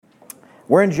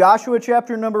We're in Joshua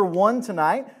chapter number 1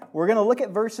 tonight. We're going to look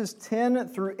at verses 10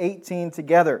 through 18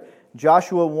 together.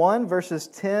 Joshua 1, verses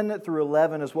 10 through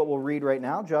 11 is what we'll read right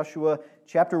now. Joshua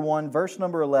chapter 1, verse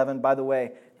number 11. By the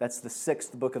way, that's the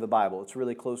 6th book of the Bible. It's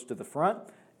really close to the front.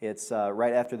 It's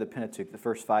right after the Pentateuch, the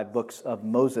first 5 books of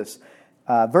Moses.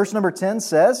 Verse number 10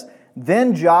 says,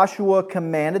 "Then Joshua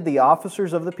commanded the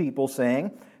officers of the people,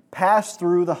 saying, Pass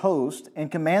through the host,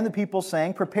 and command the people,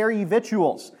 saying, Prepare ye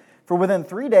victuals. For within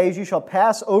 3 days you shall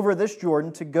pass over this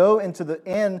Jordan to go into the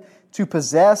end to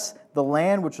possess the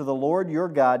land which the Lord your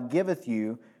God giveth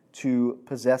you to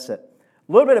possess it."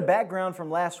 A little bit of background from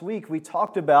last week. We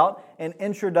talked about an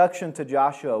introduction to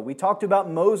Joshua. We talked about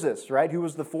Moses, right, who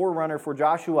was the forerunner for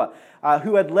Joshua,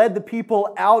 who had led the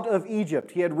people out of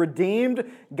Egypt. He had redeemed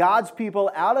God's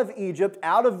people out of Egypt,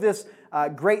 out of this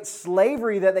great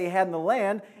slavery that they had in the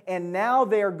land, and now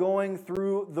they are going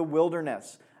through the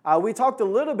wilderness. We talked a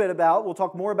little bit about, we'll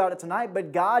talk more about it tonight,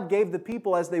 but God gave the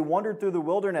people as they wandered through the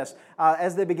wilderness,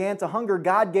 as they began to hunger,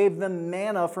 God gave them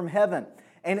manna from heaven.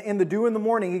 And in the dew in the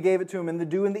morning, He gave it to them. In the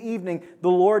dew in the evening, the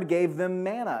Lord gave them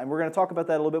manna. And we're going to talk about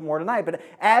that a little bit more tonight. But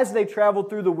as they traveled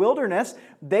through the wilderness,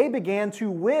 they began to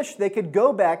wish they could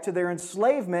go back to their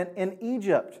enslavement in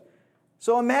Egypt.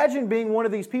 So imagine being one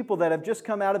of these people that have just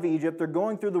come out of Egypt. They're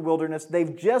going through the wilderness.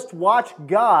 They've just watched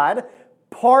God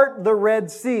part the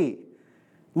Red Sea.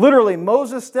 Literally,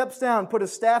 Moses steps down, put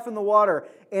his staff in the water,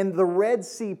 and the Red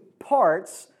Sea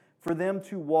parts for them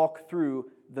to walk through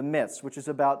the midst, which is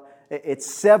about,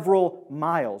 it's several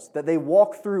miles that they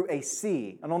walk through a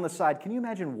sea. And on the side, can you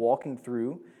imagine walking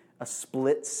through a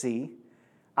split sea?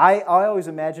 I always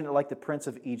imagine it like the Prince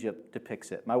of Egypt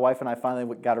depicts it. My wife and I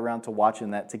finally got around to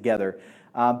watching that together.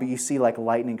 But you see like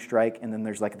lightning strike, and then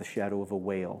there's like the shadow of a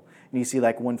whale. And you see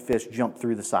like one fish jump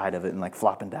through the side of it and like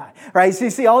flop and die. Right? So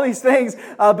you see all these things,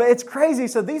 but it's crazy.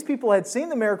 So these people had seen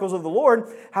the miracles of the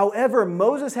Lord. However,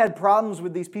 Moses had problems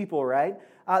with these people, right?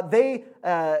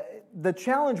 The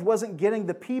challenge wasn't getting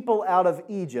the people out of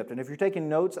Egypt. And if you're taking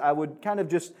notes, I would kind of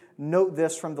just note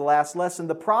this from the last lesson.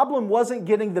 The problem wasn't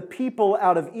getting the people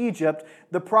out of Egypt.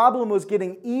 The problem was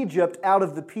getting Egypt out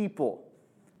of the people.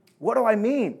 What do I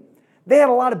mean? They had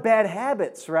a lot of bad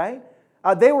habits, right?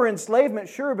 They were enslavement,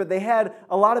 sure, but they had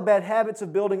a lot of bad habits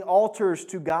of building altars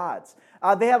to gods.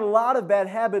 They had a lot of bad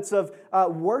habits of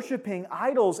worshiping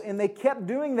idols, and they kept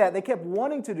doing that. They kept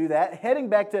wanting to do that,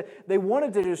 they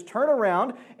wanted to just turn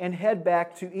around and head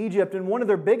back to Egypt. And one of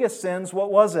their biggest sins,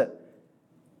 what was it?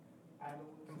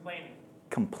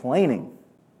 Complaining.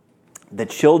 The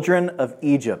children of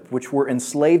Egypt, which were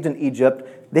enslaved in Egypt,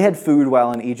 they had food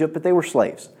while in Egypt, but they were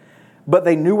slaves. But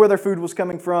they knew where their food was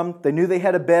coming from. They knew they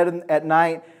had a bed at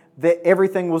night. That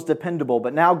everything was dependable.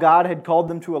 But now God had called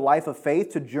them to a life of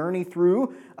faith, to journey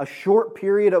through a short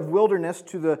period of wilderness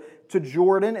to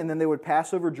Jordan, and then they would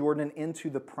pass over Jordan and into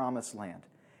the Promised Land.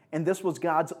 And this was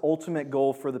God's ultimate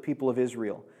goal for the people of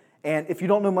Israel. And if you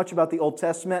don't know much about the Old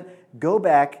Testament, go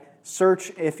back,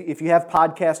 search. If you have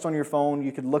podcasts on your phone,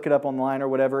 you could look it up online or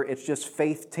whatever. It's just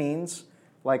Faith Teens,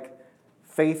 like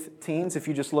Faith Teens. If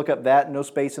you just look up that, no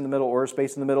space in the middle or a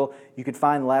space in the middle, you could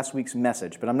find last week's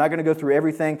message. But I'm not going to go through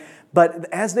everything. But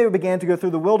as they began to go through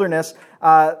the wilderness,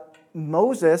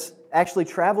 Moses actually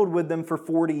traveled with them for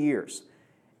 40 years.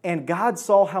 And God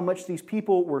saw how much these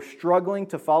people were struggling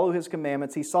to follow His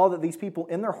commandments. He saw that these people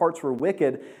in their hearts were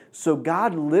wicked. So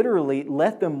God literally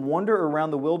let them wander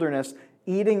around the wilderness,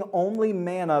 eating only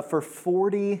manna for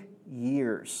 40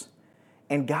 years.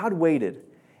 And God waited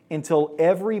until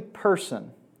every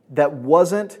person that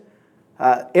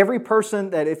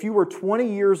if you were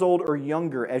 20 years old or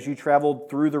younger as you traveled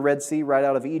through the Red Sea right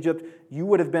out of Egypt, you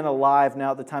would have been alive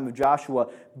now at the time of Joshua.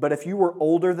 But if you were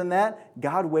older than that,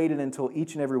 God waited until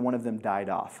each and every one of them died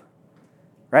off.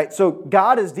 Right? So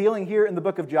God is dealing here in the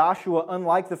book of Joshua,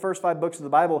 unlike the first 5 books of the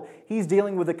Bible, He's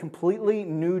dealing with a completely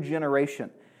new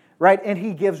generation. Right? And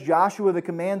He gives Joshua the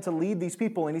command to lead these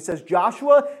people. And He says,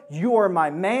 Joshua, you are my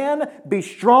man. Be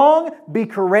strong. Be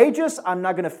courageous. I'm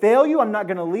not going to fail you. I'm not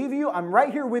going to leave you. I'm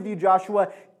right here with you,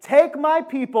 Joshua. Take my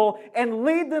people and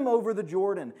lead them over the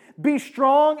Jordan. Be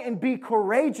strong and be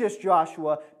courageous,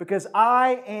 Joshua, because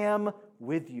I am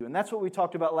with you. And that's what we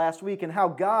talked about last week, and how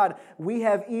we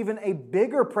have even a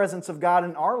bigger presence of God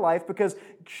in our life, because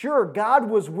sure, God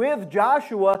was with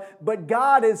Joshua, but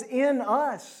God is in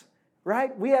us.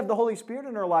 Right? We have the Holy Spirit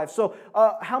in our life. So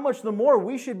how much the more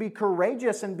we should be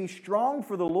courageous and be strong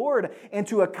for the Lord and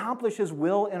to accomplish His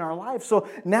will in our life. So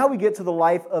now we get to the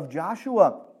life of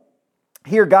Joshua.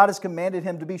 Here, God has commanded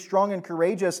him to be strong and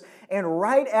courageous. And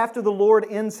right after the Lord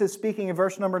ends his speaking in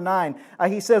verse number 9,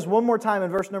 he says one more time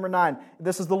in verse number 9,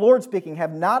 this is the Lord speaking,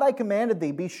 "Have not I commanded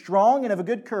thee, be strong and of a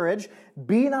good courage,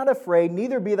 be not afraid,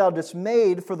 neither be thou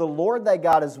dismayed, for the Lord thy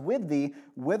God is with thee,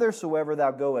 whithersoever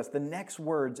thou goest." The next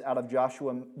words out of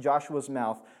Joshua's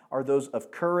mouth are those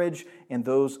of courage and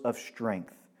those of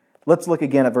strength. Let's look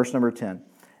again at verse number 10.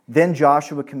 "Then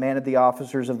Joshua commanded the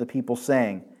officers of the people,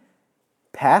 saying,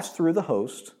 pass through the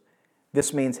host."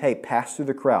 This means, hey, pass through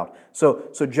the crowd.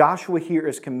 So Joshua here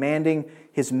is commanding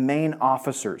his main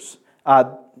officers.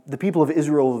 The people of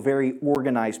Israel were very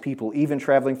organized people. Even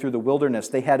traveling through the wilderness,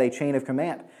 they had a chain of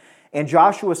command. And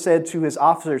Joshua said to his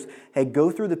officers, hey,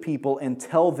 go through the people and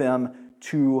tell them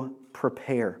to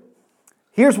prepare.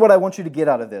 Here's what I want you to get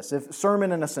out of this.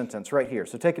 Sermon in a sentence right here.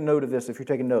 So take a note of this if you're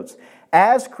taking notes.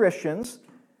 As Christians,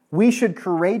 we should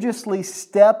courageously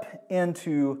step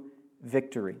into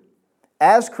victory.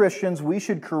 As Christians, we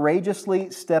should courageously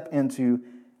step into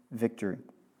victory.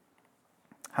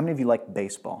 How many of you like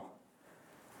baseball?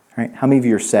 Right? How many of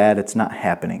you are sad it's not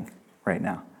happening right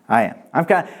now? I am.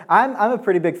 I'm a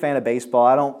pretty big fan of baseball.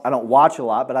 I don't watch a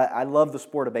lot, but I love the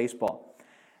sport of baseball.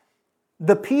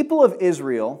 The people of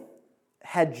Israel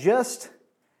had just,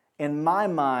 in my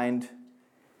mind,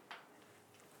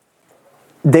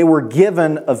 they were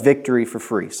given a victory for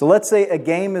free. So let's say a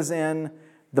game is in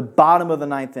the bottom of the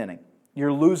ninth inning.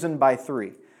 You're losing by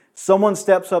 3. Someone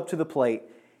steps up to the plate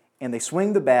and they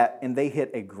swing the bat and they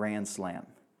hit a grand slam.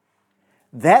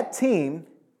 That team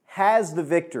has the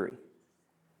victory.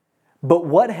 But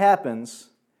what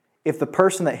happens if the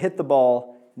person that hit the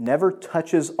ball never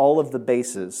touches all of the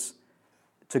bases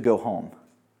to go home?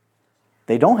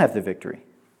 They don't have the victory.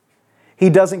 He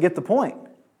doesn't get the point.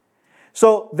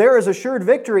 So there is assured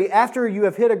victory after you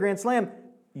have hit a grand slam.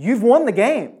 You've won the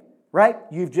game. Right?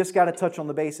 You've just got to touch on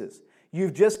the bases.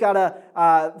 You've just got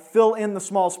to fill in the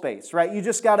small space, right? You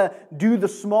just got to do the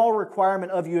small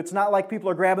requirement of you. It's not like people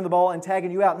are grabbing the ball and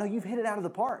tagging you out. No, you've hit it out of the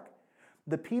park.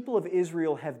 The people of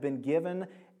Israel have been given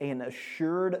an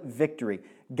assured victory.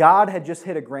 God had just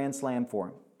hit a grand slam for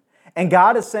him. And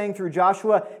God is saying through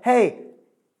Joshua, hey,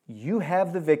 you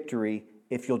have the victory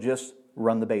if you'll just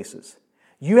run the bases.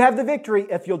 You have the victory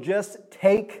if you'll just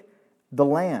take the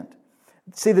land.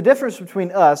 See, the difference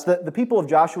between us, the people of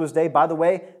Joshua's day, by the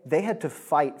way, they had to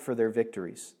fight for their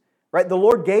victories. Right? The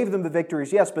Lord gave them the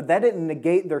victories, yes, but that didn't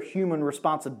negate their human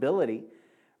responsibility.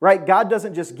 Right? God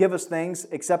doesn't just give us things,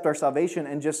 accept our salvation,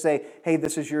 and just say, hey,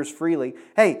 this is yours freely.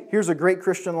 Hey, here's a great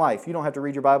Christian life. You don't have to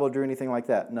read your Bible or do anything like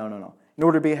that. No. In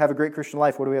order to have a great Christian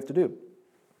life, what do we have to do?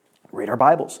 Read our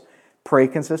Bibles. Pray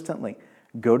consistently.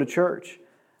 Go to church.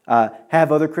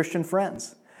 Have other Christian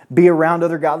friends. Be around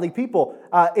other godly people.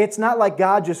 It's not like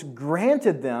God just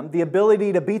granted them the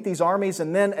ability to beat these armies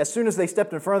and then as soon as they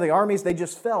stepped in front of the armies, they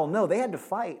just fell. No, they had to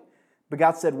fight. But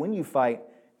God said, when you fight,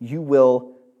 you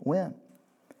will win.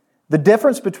 The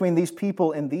difference between these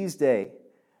people in these days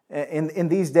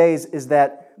is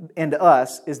that, and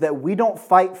us, is that we don't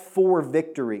fight for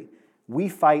victory. We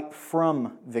fight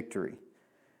from victory.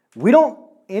 We don't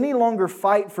any longer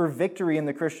fight for victory in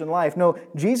the Christian life. No,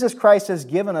 Jesus Christ has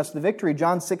given us the victory.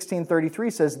 John 16:33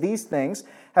 says, "These things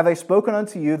have I spoken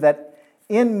unto you, that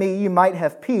in me you might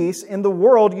have peace. In the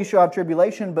world you shall have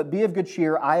tribulation, but be of good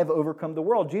cheer. I have overcome the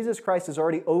world." Jesus Christ has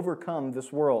already overcome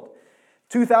this world.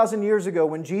 2,000 years ago,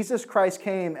 when Jesus Christ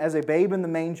came as a babe in the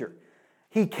manger,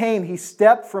 He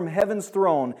stepped from heaven's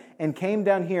throne and came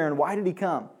down here. And why did He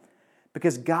come?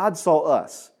 Because God saw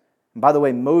us. And by the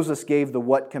way, Moses gave the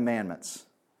what commandments?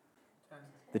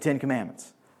 The 10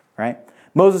 Commandments, right?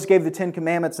 Moses gave the 10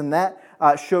 Commandments, and that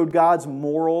showed God's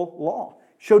moral law,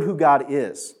 showed who God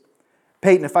is.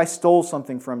 Peyton, if I stole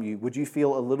something from you, would you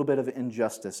feel a little bit of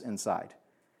injustice inside?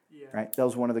 Yeah. Right? That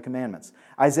was one of the commandments.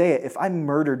 Isaiah, if I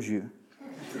murdered you,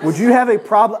 would you have a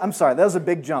problem? I'm sorry, that was a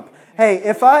big jump. Hey,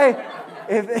 if I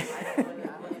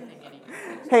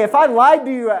lied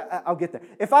to you, I'll get there.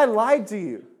 If I lied to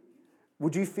you,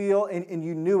 would you feel, and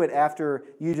you knew it after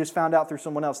you just found out through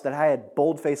someone else that I had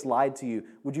bold-faced lied to you,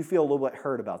 would you feel a little bit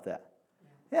hurt about that?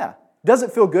 Yeah. Does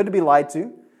it feel good to be lied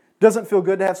to? Doesn't feel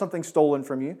good to have something stolen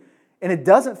from you. And it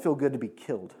doesn't feel good to be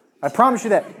killed. I promise you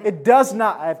that. It does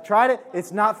not. I've tried it.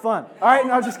 It's not fun. All right?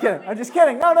 No, I'm just kidding.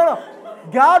 No.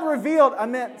 God revealed,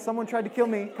 someone tried to kill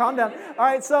me. Calm down. All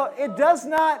right, so it does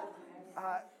not...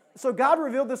 So God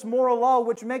revealed this moral law,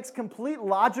 which makes complete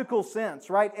logical sense,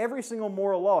 right? Every single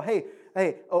moral law. Hey,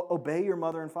 obey your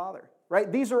mother and father,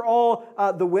 right? These are all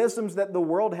the wisdoms that the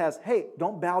world has. Hey,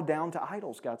 don't bow down to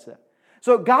idols, God said.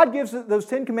 So God gives those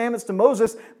 10 commandments to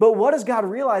Moses, but what does God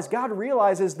realize? God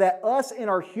realizes that us in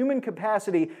our human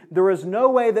capacity, there is no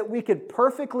way that we could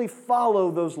perfectly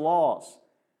follow those laws.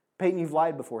 Peyton, you've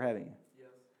lied before, haven't you? Yes.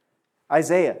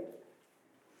 Isaiah.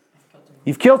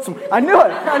 You've killed some. I knew it.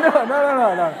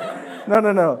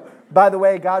 No. By the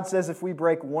way, God says if we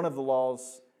break one of the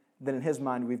laws, then in His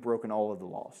mind we've broken all of the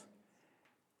laws.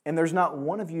 And there's not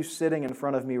one of you sitting in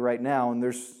front of me right now,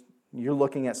 and you're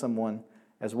looking at someone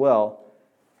as well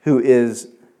who is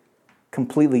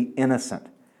completely innocent,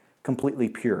 completely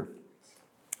pure.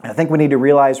 I think we need to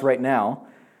realize right now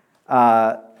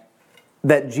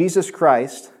that Jesus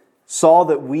Christ saw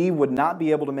that we would not be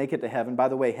able to make it to heaven. By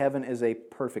the way, heaven is a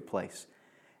perfect place.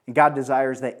 And God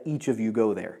desires that each of you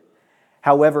go there.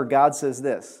 However, God says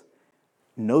this,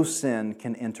 no sin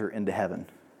can enter into heaven.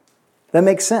 That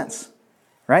makes sense,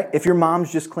 right? If your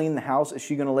mom's just cleaned the house, is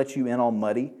she going to let you in all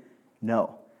muddy?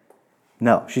 No,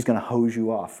 she's going to hose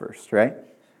you off first, right?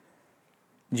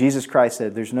 Jesus Christ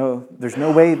said, there's no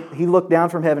way. He looked down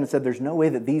from heaven and said, there's no way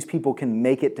that these people can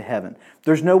make it to heaven.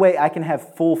 There's no way I can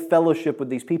have full fellowship with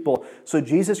these people. So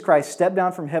Jesus Christ stepped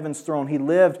down from heaven's throne. He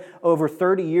lived over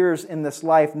 30 years in this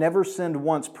life, never sinned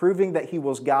once, proving that He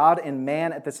was God and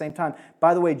man at the same time.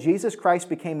 By the way, Jesus Christ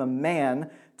became a man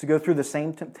to go through the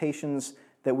same temptations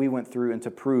that we went through and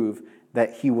to prove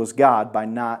that He was God by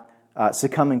not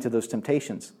succumbing to those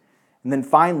temptations. And then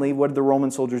finally, what did the Roman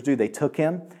soldiers do? They took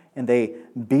Him and they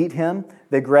beat Him.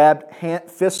 They grabbed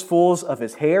fistfuls of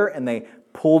His hair and they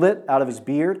pulled it out of His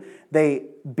beard. They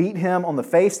beat Him on the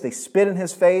face. They spit in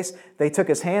His face. They took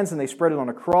His hands and they spread it on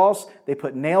a cross. They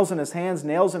put nails in His hands,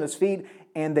 nails in His feet,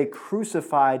 and they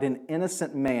crucified an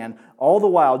innocent man. All the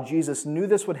while, Jesus knew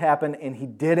this would happen and He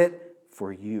did it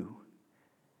for you.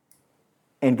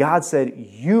 And God said,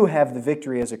 you have the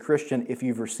victory as a Christian if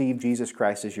you've received Jesus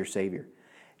Christ as your Savior.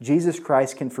 Jesus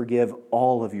Christ can forgive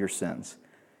all of your sins.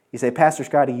 You say, Pastor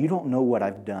Scotty, you don't know what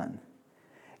I've done.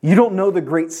 You don't know the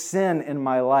great sin in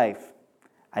my life.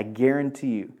 I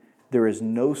guarantee you, there is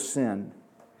no sin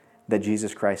that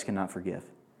Jesus Christ cannot forgive.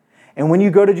 And when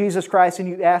you go to Jesus Christ and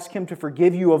you ask Him to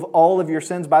forgive you of all of your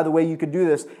sins, by the way, you could do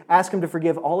this. Ask Him to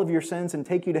forgive all of your sins and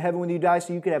take you to heaven when you die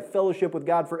so you could have fellowship with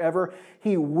God forever.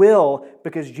 He will,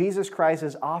 because Jesus Christ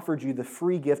has offered you the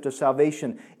free gift of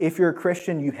salvation. If you're a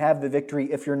Christian, you have the victory.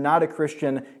 If you're not a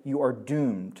Christian, you are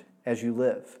doomed as you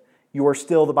live. You are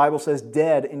still, the Bible says,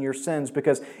 dead in your sins,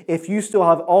 because if you still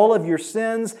have all of your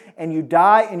sins and you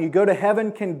die and you go to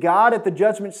heaven, can God at the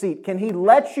judgment seat, can He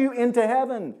let you into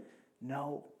heaven?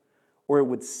 No. Or it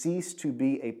would cease to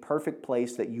be a perfect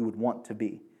place that you would want to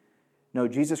be. No,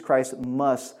 Jesus Christ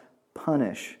must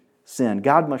punish sin.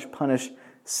 God must punish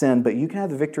sin, but you can have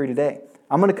the victory today.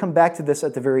 I'm going to come back to this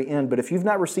at the very end, but if you've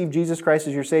not received Jesus Christ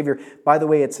as your Savior, by the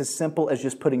way, it's as simple as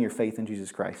just putting your faith in Jesus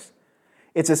Christ.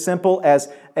 It's as simple as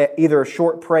either a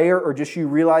short prayer or just you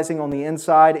realizing on the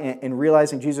inside and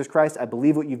realizing, Jesus Christ, I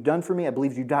believe what you've done for me. I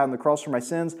believe you died on the cross for my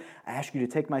sins. I ask you to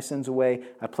take my sins away.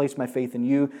 I place my faith in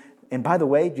you. And by the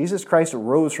way, Jesus Christ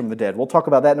rose from the dead. We'll talk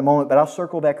about that in a moment, but I'll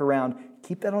circle back around.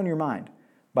 Keep that on your mind,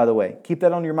 by the way. Keep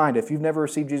that on your mind. If you've never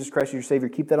received Jesus Christ as your Savior,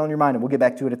 keep that on your mind, and we'll get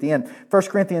back to it at the end. 1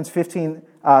 Corinthians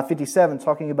 15:57,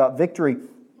 talking about victory.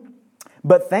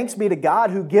 But thanks be to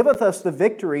God who giveth us the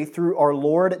victory through our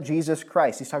Lord Jesus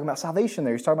Christ. He's talking about salvation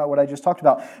there. He's talking about what I just talked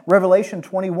about. Revelation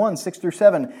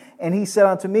 21:6-7. And He said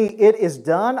unto me, it is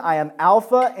done. I am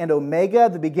Alpha and Omega,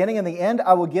 the beginning and the end.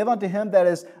 I will give unto him that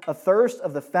is athirst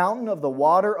of the fountain of the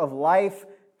water of life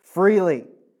freely.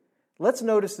 Let's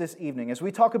notice this evening, as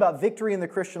we talk about victory in the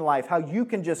Christian life, how you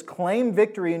can just claim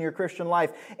victory in your Christian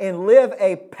life and live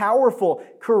a powerful,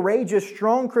 courageous,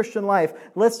 strong Christian life.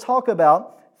 Let's talk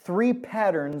about 3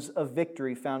 patterns of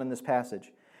victory found in this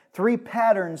passage. 3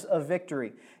 patterns of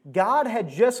victory. God had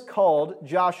just called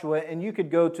Joshua, and you could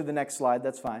go to the next slide,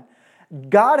 that's fine.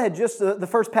 God had just, the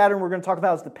first pattern we're going to talk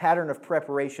about is the pattern of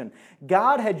preparation.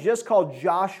 God had just called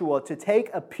Joshua to take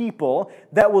a people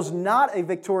that was not a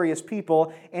victorious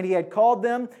people, and He had called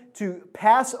them to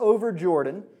pass over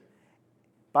Jordan.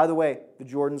 By the way, the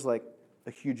Jordan's like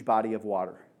a huge body of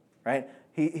water, right?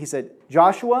 He said,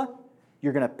 Joshua,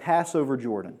 you're going to pass over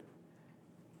Jordan,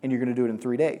 and you're going to do it in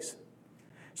 3 days.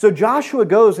 So Joshua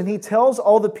goes and he tells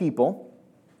all the people,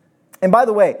 and by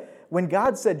the way, when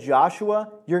God said,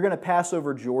 Joshua, you're going to pass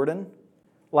over Jordan,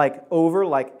 like,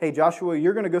 hey, Joshua,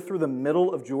 you're going to go through the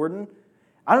middle of Jordan.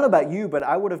 I don't know about you, but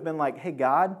I would have been like, hey,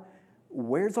 God,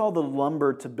 where's all the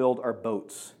lumber to build our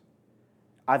boats?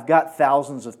 I've got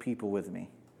thousands of people with me.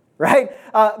 Right?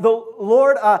 The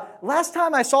Lord, last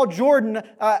time I saw Jordan,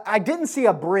 I didn't see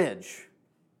a bridge.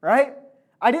 Right?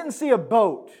 I didn't see a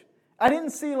boat. I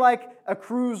didn't see like a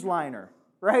cruise liner.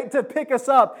 right, to pick us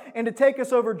up and to take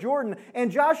us over Jordan.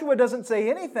 And Joshua doesn't say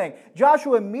anything.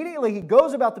 Joshua immediately, he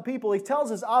goes about the people. He tells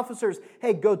his officers,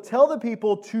 hey, go tell the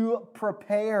people to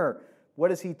prepare. What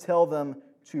does he tell them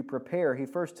to prepare? He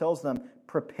first tells them,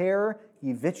 prepare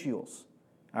ye victuals.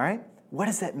 All right? What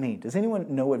does that mean? Does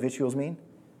anyone know what victuals mean?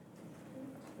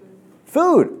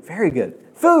 Food. Very good.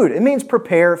 Food. It means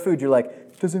prepare food. You're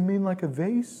like, does it mean like a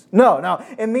vase? No.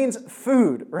 It means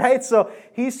food, right? So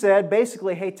he said,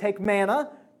 basically, hey, take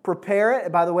manna, prepare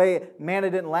it. By the way,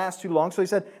 manna didn't last too long. So he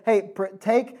said, hey,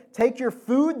 take your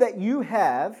food that you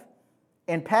have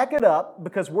and pack it up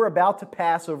because we're about to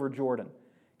pass over Jordan.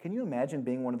 Can you imagine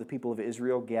being one of the people of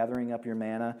Israel, gathering up your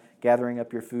manna, gathering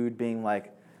up your food, being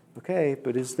like, okay,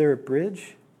 but is there a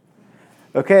bridge?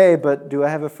 Okay, but do I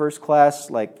have a first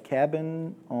class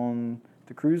cabin on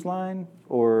the cruise line?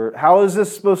 Or how is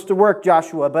this supposed to work,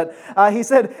 Joshua? But he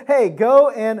said, hey, go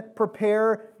and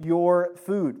prepare your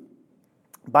food.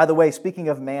 By the way, speaking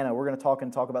of manna, we're going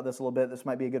to talk about this a little bit. This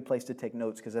might be a good place to take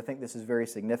notes because I think this is very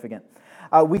significant.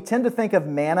 We tend to think of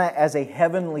manna as a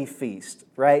heavenly feast,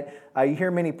 right? You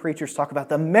hear many preachers talk about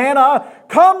the manna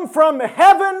come from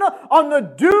heaven on the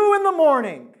dew in the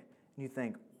morning. And you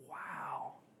think,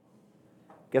 wow.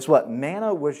 Guess what?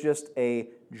 Manna was just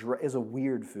is a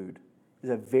weird food.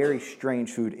 It's a very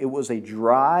strange food. It was a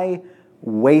dry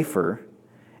wafer.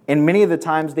 And many of the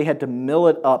times they had to mill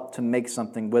it up to make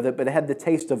something with it, but it had the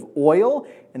taste of oil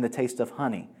and the taste of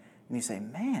honey. And you say,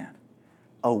 man,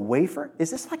 a wafer?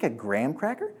 Is this like a graham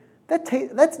cracker?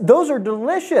 Those are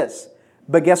delicious.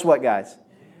 But guess what, guys?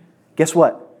 Guess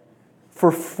what?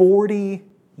 For 40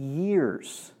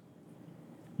 years,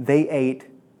 they ate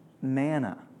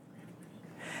manna.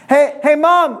 Hey,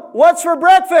 Mom, what's for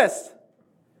breakfast?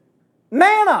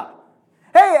 Manna.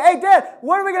 Hey, Dad,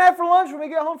 what are we going to have for lunch when we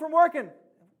get home from working?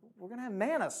 We're going to have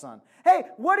manna, son. Hey,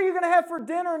 what are you going to have for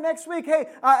dinner next week? Hey,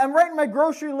 I'm writing my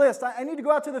grocery list. I need to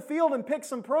go out to the field and pick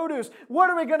some produce.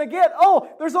 What are we going to get? Oh,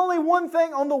 there's only one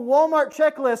thing on the Walmart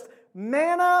checklist.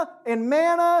 Manna and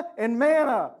manna and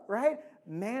manna, right?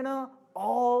 Manna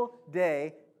all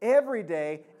day, every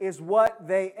day is what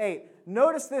they ate.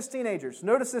 Notice this, teenagers.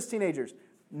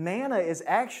 Manna is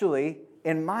actually,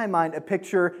 in my mind, a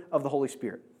picture of the Holy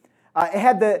Spirit.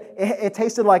 It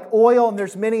tasted like oil, and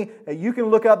there's many, you can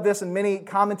look up this in many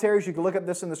commentaries, you can look up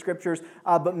this in the scriptures,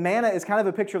 but manna is kind of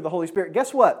a picture of the Holy Spirit.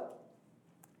 Guess what?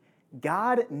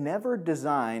 God never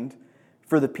designed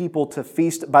for the people to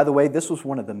feast. By the way, this was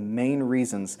one of the main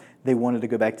reasons they wanted to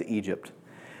go back to Egypt.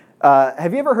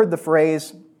 Have you ever heard the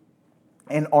phrase,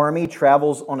 an army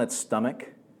travels on its stomach? Have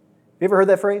you ever heard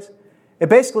that phrase? It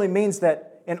basically means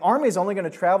that an army is only going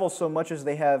to travel so much as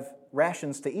they have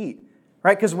rations to eat.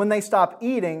 Right? Because when they stop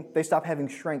eating, they stop having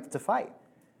strength to fight.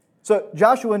 So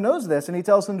Joshua knows this, and he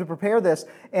tells them to prepare this.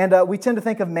 And we tend to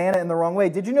think of manna in the wrong way.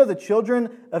 Did you know the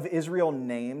children of Israel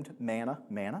named manna?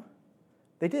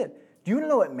 They did. Do you want to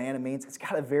know what manna means? It's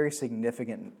got a very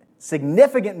significant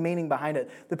meaning behind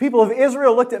it. The people of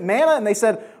Israel looked at manna and they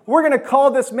said, we're going to call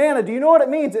this manna. Do you know what it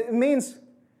means? It means,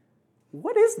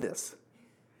 what is this?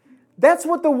 That's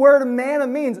what the word manna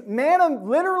means. Manna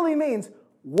literally means,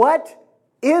 what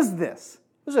is this?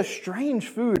 It was a strange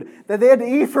food that they had to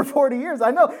eat for 40 years.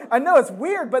 I know it's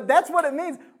weird, but that's what it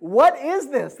means. What is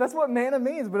this? That's what manna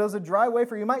means, but it was a dry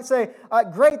wafer. You might say,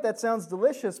 great, that sounds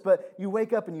delicious, but you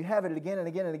wake up and you have it again and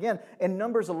again and again. In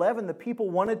Numbers 11, the people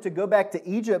wanted to go back to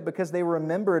Egypt because they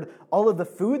remembered all of the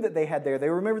food that they had there. They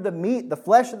remembered the meat, the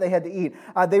flesh that they had to eat.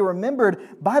 They remembered,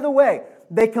 by the way,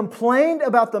 they complained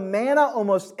about the manna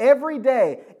almost every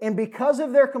day, and because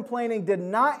of their complaining, did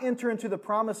not enter into the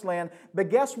promised land. But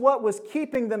guess what was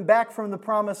keeping them back from the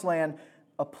promised land?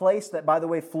 A place that, by the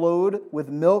way, flowed with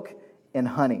milk and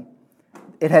honey.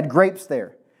 It had grapes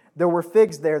there. There were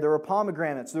figs there. There were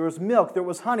pomegranates. There was milk. There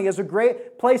was honey. It was a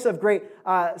great place of great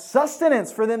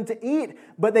sustenance for them to eat.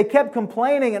 But they kept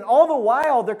complaining, and all the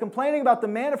while they're complaining about the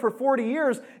manna for 40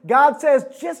 years. God says,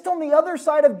 just on the other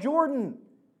side of Jordan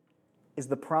is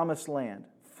the promised land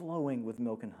flowing with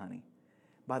milk and honey.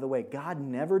 By the way, God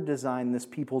never designed this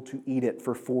people to eat it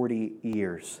for 40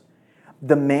 years.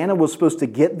 The manna was supposed to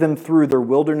get them through their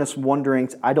wilderness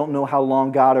wanderings. I don't know how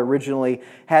long God originally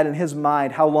had in His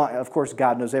mind, how long. Of course,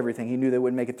 God knows everything. He knew they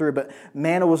wouldn't make it through, but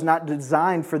manna was not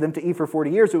designed for them to eat for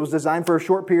 40 years. It was designed for a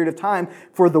short period of time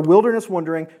for the wilderness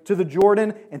wandering to the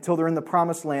Jordan until they're in the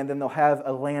promised land. Then they'll have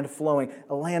a land flowing,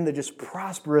 a land that just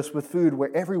prosperous with food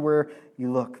where everywhere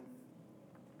you look.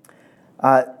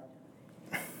 A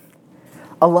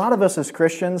lot of us as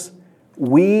Christians,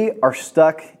 we are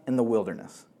stuck in the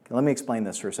wilderness. Okay, let me explain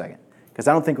this for a second, because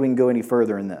I don't think we can go any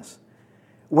further in this.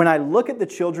 When I look at the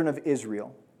children of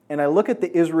Israel, and I look at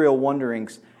the Israel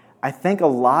wanderings, I think a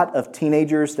lot of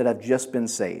teenagers that have just been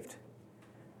saved.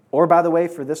 Or, by the way,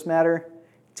 for this matter,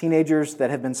 teenagers that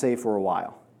have been saved for a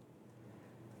while.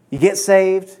 You get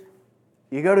saved,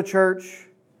 you go to church,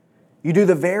 you do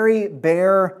the very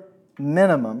bare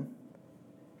minimum,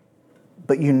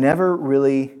 but you never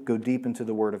really go deep into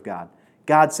the Word of God.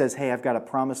 God says, hey, I've got a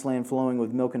promised land flowing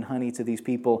with milk and honey to these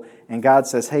people. And God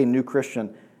says, hey, new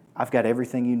Christian, I've got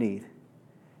everything you need.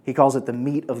 He calls it the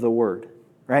meat of the Word,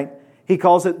 right? He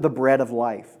calls it the bread of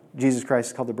life. Jesus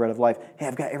Christ is called the bread of life. Hey,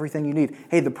 I've got everything you need.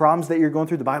 Hey, the problems that you're going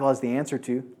through, the Bible has the answer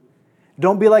to.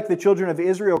 Don't be like the children of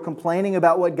Israel complaining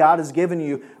about what God has given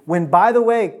you when, by the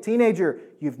way, teenager,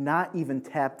 you've not even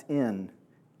tapped in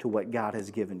to what God has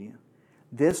given you.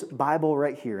 This Bible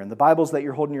right here, and the Bibles that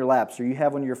you're holding in your laps or you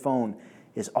have on your phone,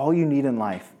 is all you need in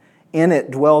life. In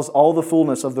it dwells all the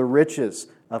fullness of the riches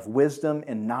of wisdom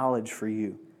and knowledge for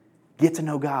you. Get to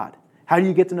know God. How do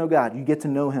you get to know God? You get to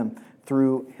know Him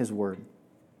through His Word.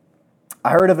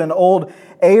 I heard of an old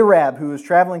Arab who was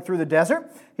traveling through the desert.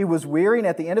 He was weary, and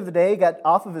at the end of the day, he got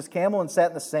off of his camel and sat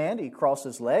in the sand. He crossed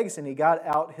his legs, and he got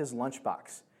out his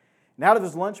lunchbox. And out of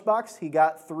his lunchbox, he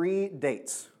got 3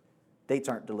 dates. Dates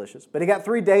aren't delicious, but he got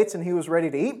 3 dates, and he was ready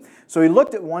to eat. So he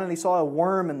looked at one, and he saw a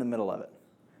worm in the middle of it.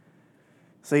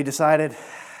 So he decided,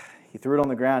 he threw it on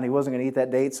the ground. He wasn't going to eat that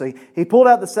date. So he pulled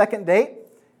out the second date,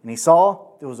 and he saw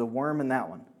there was a worm in that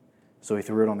one. So he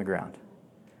threw it on the ground.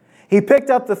 He picked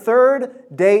up the third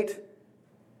date,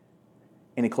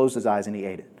 and he closed his eyes and he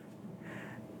ate it.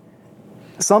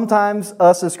 Sometimes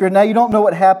us as Christians, now you don't know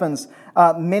what happens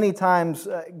many times.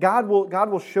 God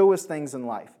will show us things in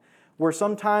life where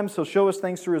sometimes He'll show us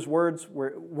things through His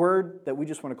word that we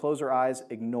just want to close our eyes,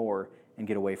 ignore, and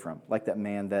get away from. Like that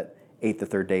man that ate the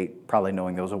third date, probably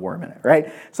knowing there was a worm in it,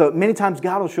 right? So many times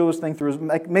God will show us things through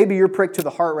like maybe you're pricked to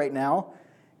the heart right now,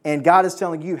 and God is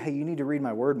telling you, hey, you need to read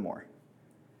my word more.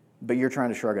 But you're trying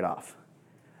to shrug it off.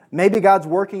 Maybe God's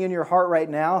working in your heart right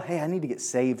now. Hey, I need to get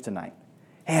saved tonight.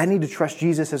 Hey, I need to trust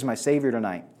Jesus as my Savior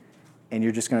tonight. And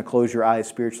you're just going to close your eyes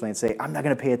spiritually and say, I'm not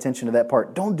going to pay attention to that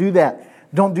part. Don't do that.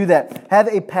 Don't do that. Have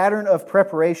a pattern of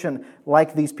preparation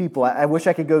like these people. I wish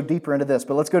I could go deeper into this,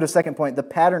 but let's go to the second point, the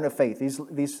pattern of faith.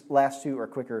 These last two are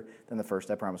quicker than the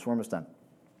first, I promise. We're almost done.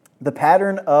 The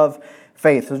pattern of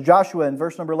faith. So Joshua in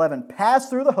verse number 11, pass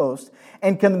through the host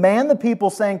and command the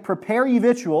people, saying, prepare ye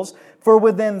victuals, for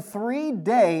within 3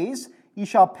 days ye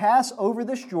shall pass over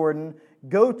this Jordan,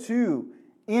 go to,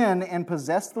 in, and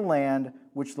possess the land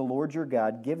which the Lord your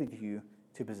God giveth you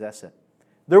to possess it.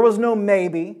 There was no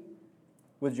maybe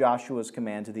with Joshua's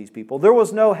command to these people. There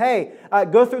was no, hey,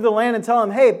 go through the land and tell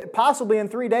them, hey, possibly in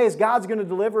 3 days God's going to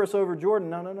deliver us over Jordan.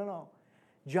 No.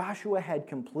 Joshua had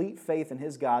complete faith in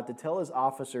his God to tell his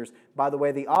officers. By the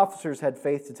way, the officers had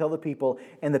faith to tell the people,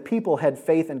 and the people had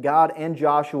faith in God and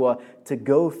Joshua to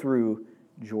go through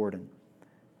Jordan.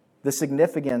 The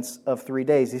significance of 3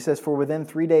 days. He says, for within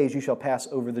 3 days you shall pass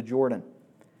over the Jordan.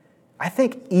 I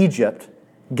think Egypt,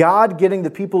 God getting the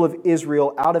people of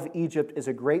Israel out of Egypt, is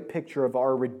a great picture of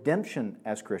our redemption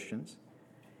as Christians.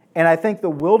 And I think the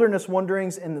wilderness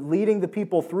wanderings and leading the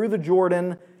people through the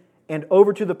Jordan and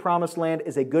over to the promised land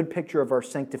is a good picture of our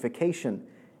sanctification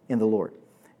in the Lord.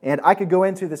 And I could go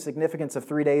into the significance of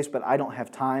 3 days, but I don't have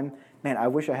time. Man, I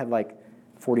wish I had like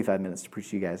 45 minutes to preach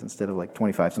to you guys instead of like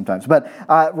 25 sometimes. But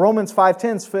Romans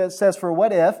 5:10 says, for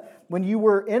what if, when you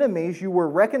were enemies, you were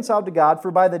reconciled to God,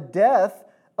 for by the death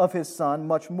of His Son,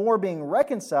 much more being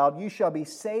reconciled, you shall be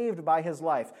saved by His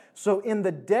life. So in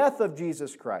the death of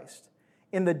Jesus Christ,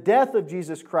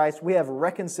 we have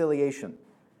reconciliation.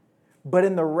 But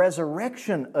in the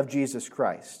resurrection of Jesus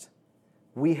Christ,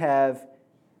 the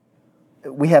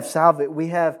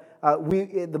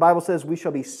Bible says we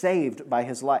shall be saved by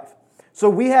His life. So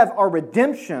we have our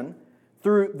redemption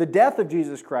through the death of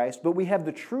Jesus Christ, but we have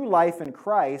the true life in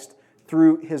Christ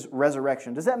through His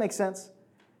resurrection. Does that make sense?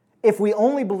 If we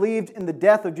only believed in the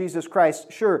death of Jesus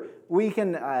Christ, sure, we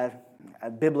can,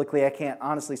 biblically I can't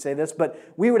honestly say this, but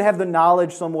we would have the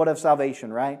knowledge somewhat of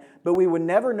salvation, right? But we would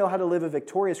never know how to live a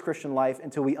victorious Christian life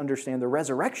until we understand the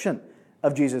resurrection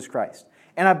of Jesus Christ.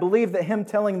 And I believe that Him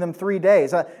telling them 3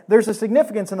 days, there's a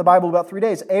significance in the Bible about 3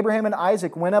 days. Abraham and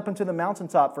Isaac went up into the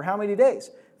mountaintop for how many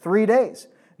days? 3 days.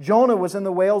 Jonah was in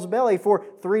the whale's belly for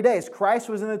 3 days. Christ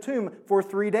was in the tomb for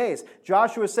 3 days.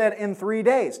 Joshua said, in 3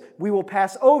 days, we will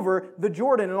pass over the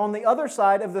Jordan. And on the other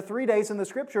side of the 3 days in the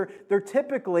Scripture, there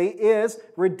typically is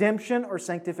redemption or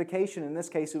sanctification. In this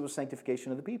case, it was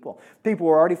sanctification of the people. People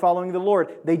were already following the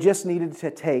Lord. They just needed to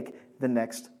take the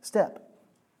next step.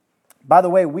 By the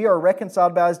way, we are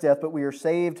reconciled by His death, but we are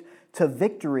saved to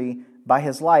victory by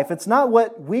his life. It's not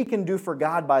what we can do for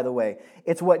God, by the way.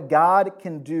 It's what God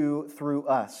can do through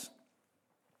us.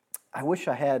 I wish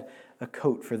I had a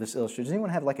coat for this illustration. Does anyone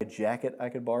have like a jacket I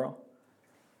could borrow?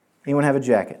 Anyone have a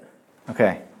jacket?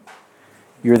 Okay.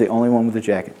 You're the only one with a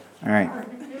jacket. All right.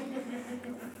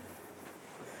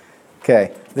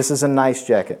 Okay. This is a nice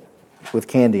jacket with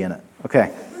candy in it.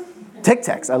 Okay. Tic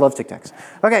Tacs. I love Tic Tacs.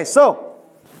 Okay, so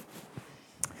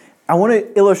I want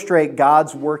to illustrate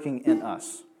God's working in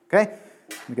us. Okay?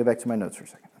 Let me go back to my notes for a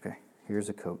second. Okay. Here's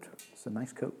a coat. It's a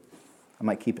nice coat. I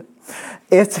might keep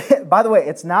it. By the way,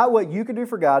 it's not what you can do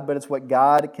for God, but it's what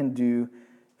God can do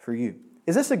for you.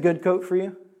 Is this a good coat for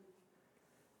you?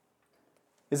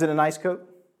 Is it a nice coat?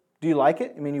 Do you like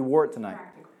it? I mean, you wore it tonight.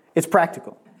 Practical. It's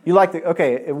practical. You like the,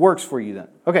 okay, it works for you then.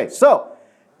 Okay, so,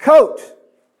 coat.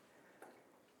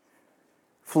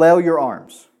 Flail your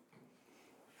arms.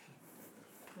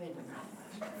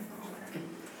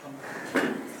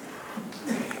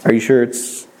 Are you sure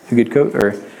it's a good coat?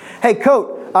 Or, hey,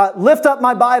 coat, lift up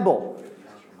my Bible.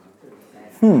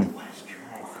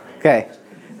 Okay,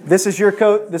 this is your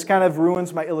coat. This kind of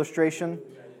ruins my illustration.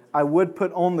 I would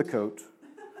put on the coat.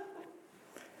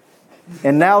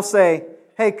 And now say,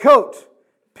 hey, coat,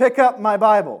 pick up my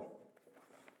Bible.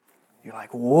 You're like,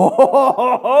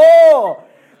 whoa!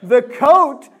 The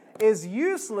coat is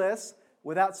useless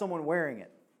without someone wearing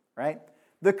it, right?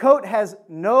 The coat has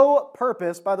no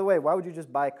purpose. By the way, why would you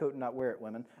just buy a coat and not wear it,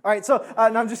 women? All right, so,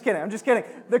 no, I'm just kidding.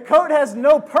 The coat has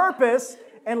no purpose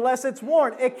unless it's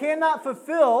worn. It cannot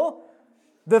fulfill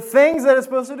the things that it's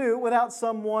supposed to do without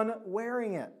someone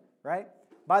wearing it, right?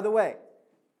 By the way,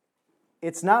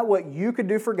 it's not what you could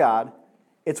do for God.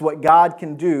 It's what God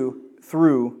can do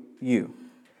through you.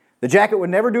 The jacket would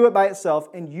never do it by itself,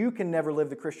 and you can never live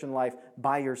the Christian life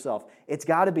by yourself. It's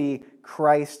got to be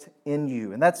Christ in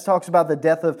you. And that talks about the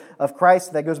death of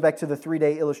Christ. That goes back to the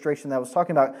 3-day illustration that I was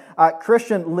talking about.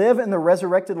 Christian, live in the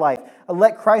resurrected life.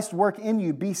 Let Christ work in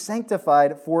you. Be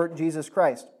sanctified for Jesus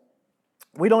Christ.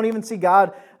 We don't even see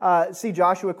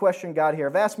Joshua question God here.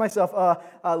 I've asked myself,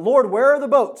 Lord, where are the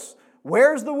boats?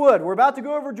 Where's the wood? We're about to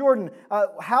go over Jordan.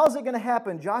 How's it going to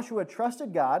happen? Joshua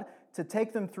trusted God to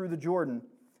take them through the Jordan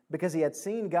because he had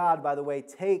seen God, by the way,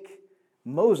 take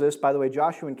Moses. By the way,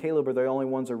 Joshua and Caleb are the only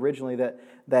ones originally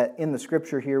that in the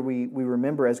scripture here we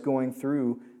remember as going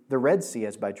through the Red Sea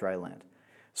as by dry land.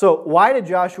 So why did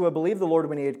Joshua believe the Lord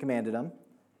when he had commanded him?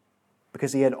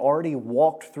 Because he had already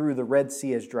walked through the Red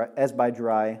Sea as by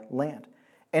dry land.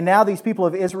 And now these people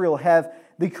of Israel have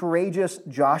the courageous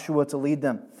Joshua to lead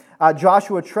them.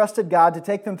 Joshua trusted God to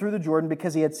take them through the Jordan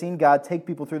because he had seen God take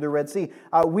people through the Red Sea.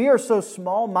 We are so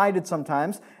small-minded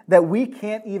sometimes that we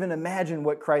can't even imagine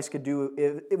what Christ could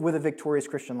do with a victorious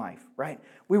Christian life, right?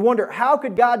 We wonder, how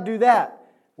could God do that?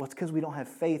 Well, it's because we don't have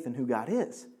faith in who God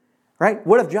is, right?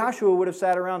 What if Joshua would have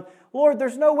sat around, Lord,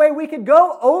 there's no way we could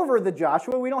go over the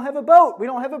Joshua. We don't have a boat. We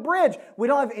don't have a bridge. We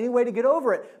don't have any way to get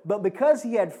over it. But because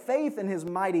he had faith in his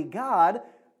mighty God,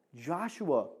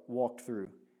 Joshua walked through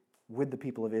with the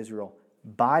people of Israel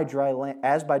by dry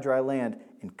land,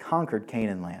 and conquered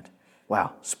Canaan land.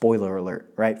 Wow, spoiler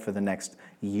alert, right, for the next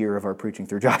year of our preaching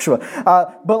through Joshua.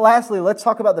 But lastly, let's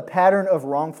talk about the pattern of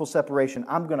wrongful separation.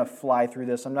 I'm going to fly through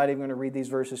this. I'm not even going to read these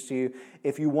verses to you.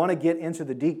 If you want to get into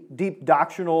the deep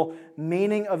doctrinal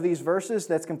meaning of these verses,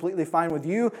 that's completely fine with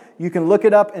you. You can look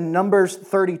it up in Numbers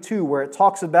 32, where it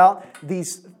talks about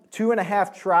these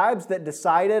 2.5 tribes that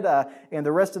decided, and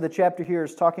the rest of the chapter here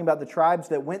is talking about the tribes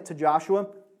that went to Joshua,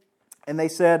 and they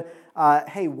said,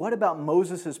 hey, what about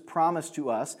Moses' promise to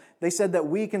us? They said that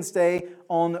we can stay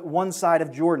on one side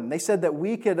of Jordan. They said that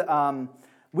we could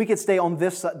stay on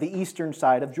the eastern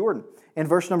side of Jordan. In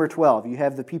verse number 12, you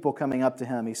have the people coming up to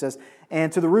him. He says,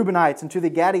 and to the Reubenites and to the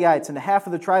Gadiites and to half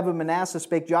of the tribe of Manasseh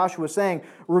spake Joshua, saying,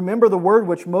 remember the word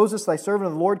which Moses thy servant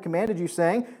of the Lord commanded you,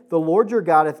 saying, the Lord your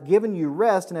God hath given you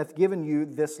rest and hath given you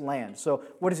this land. So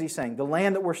what is he saying? The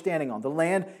land that we're standing on, the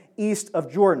land east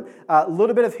of Jordan. A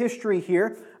little bit of history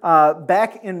here.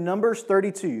 Back in Numbers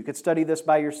 32, you could study this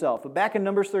by yourself, but back in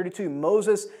Numbers 32,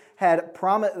 Moses had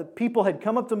promised, people had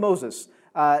come up to Moses,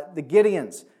 the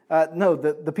Gideons,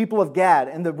 the people of Gad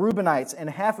and the Reubenites and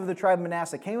half of the tribe of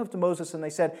Manasseh came up to Moses and they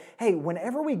said, hey,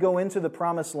 whenever we go into the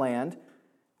promised land,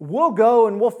 we'll go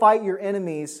and we'll fight your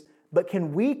enemies, but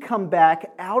can we come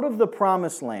back out of the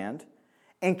promised land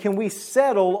and can we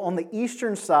settle on the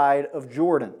eastern side of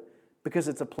Jordan? Because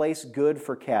it's a place good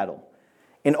for cattle.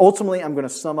 And ultimately, I'm going to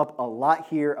sum up a lot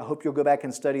here. I hope you'll go back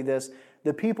and study this.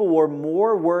 The people were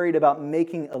more worried about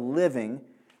making a living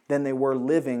than they were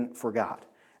living for God.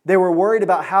 They were worried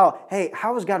about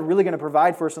how is God really going to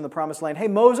provide for us in the promised land? Hey,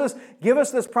 Moses, give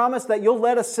us this promise that you'll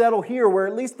let us settle here where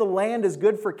at least the land is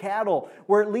good for cattle,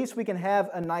 where at least we can have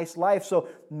a nice life. So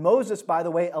Moses, by the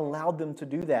way, allowed them to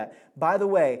do that. By the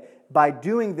way, by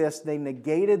doing this, they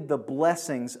negated the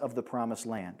blessings of the promised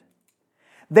land.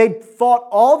 They fought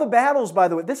all the battles, by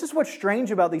the way. This is what's strange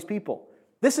about these people.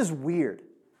 This is weird.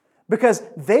 Because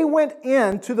they went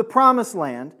into the promised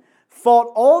land,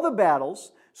 fought all the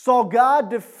battles, saw God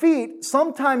defeat,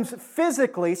 sometimes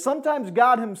physically, sometimes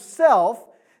God Himself,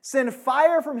 send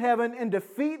fire from heaven and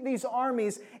defeat these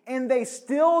armies, and they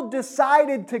still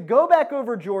decided to go back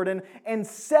over Jordan and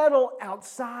settle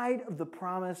outside of the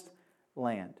promised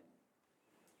land.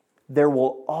 There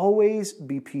will always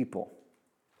be people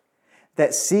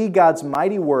that see God's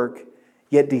mighty work,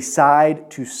 yet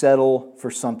decide to settle for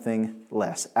something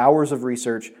less. Hours of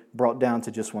research brought down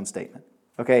to just one statement.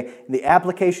 Okay? The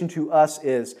application to us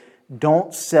is,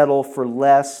 don't settle for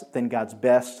less than God's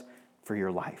best for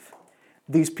your life.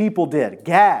 These people did.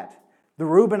 Gad, the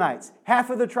Reubenites, half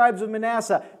of the tribes of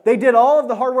Manasseh, they did all of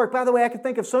the hard work. By the way, I can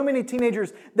think of so many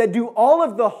teenagers that do all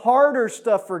of the harder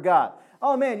stuff for God.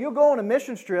 Oh man, you'll go on a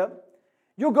mission trip.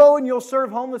 You'll go and you'll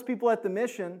serve homeless people at the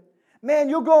mission. Man,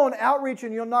 you'll go on outreach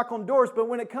and you'll knock on doors, but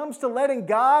when it comes to letting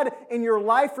God in your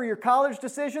life for your college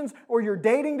decisions or your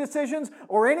dating decisions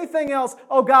or anything else,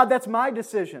 oh God, that's my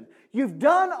decision. You've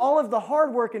done all of the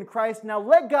hard work in Christ. Now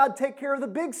let God take care of the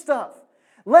big stuff.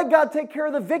 Let God take care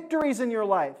of the victories in your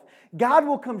life. God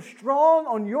will come strong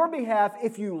on your behalf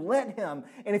if you let Him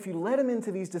and if you let Him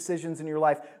into these decisions in your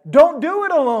life. Don't do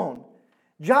it alone.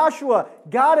 Joshua,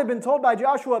 God had been told by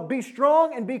Joshua, be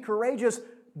strong and be courageous,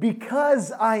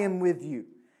 because I am with you.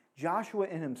 Joshua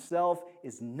in himself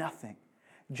is nothing.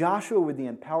 Joshua, with the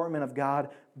empowerment of God,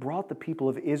 brought the people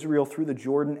of Israel through the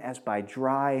Jordan as by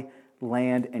dry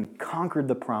land and conquered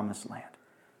the promised land.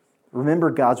 Remember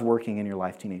God's working in your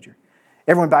life, teenager.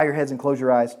 Everyone bow your heads and close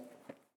your eyes.